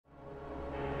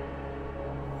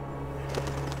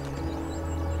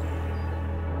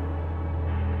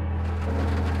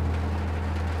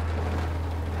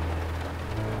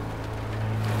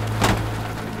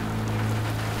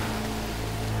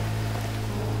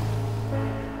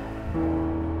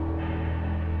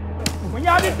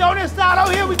get on this side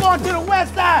over here, we going to the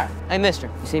west side. Hey, mister.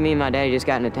 You see, me and my daddy just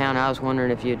got into town. I was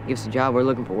wondering if you'd give us a job. We're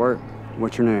looking for work.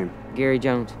 What's your name? Gary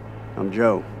Jones. I'm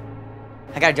Joe.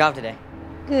 I got a job today.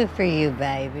 Good for you,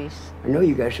 babies. I know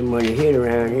you got some money hid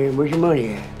around here. Where's your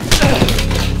money at?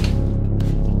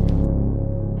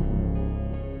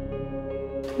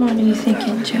 What are you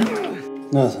thinking, Joe?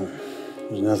 Nothing.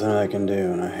 There's nothing I can do,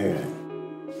 and I hate it.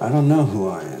 I don't know who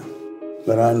I am,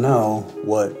 but I know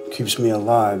what keeps me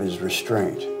alive is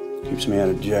restraint. Keeps me out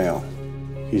of jail.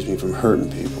 Keeps me from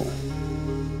hurting people.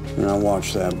 And I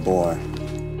watch that boy.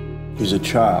 He's a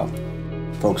child.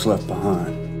 Folks left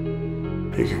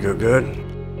behind. He could go good.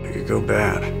 He could go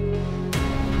bad.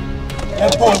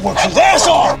 That boy works his ass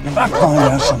off! If I find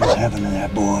out something's happened to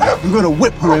that boy, I'm gonna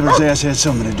whip whoever's ass had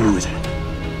something to do with it.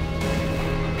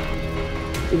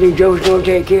 You think Joe's gonna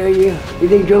take care of you? You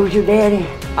think Joe's your daddy?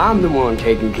 I'm the one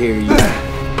taking care of you.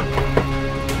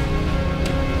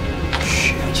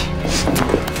 Shit.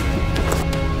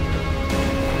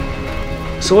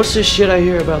 So what's this shit I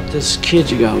hear about this kid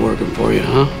you got working for you,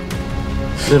 huh?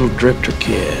 Little drifter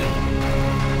kid.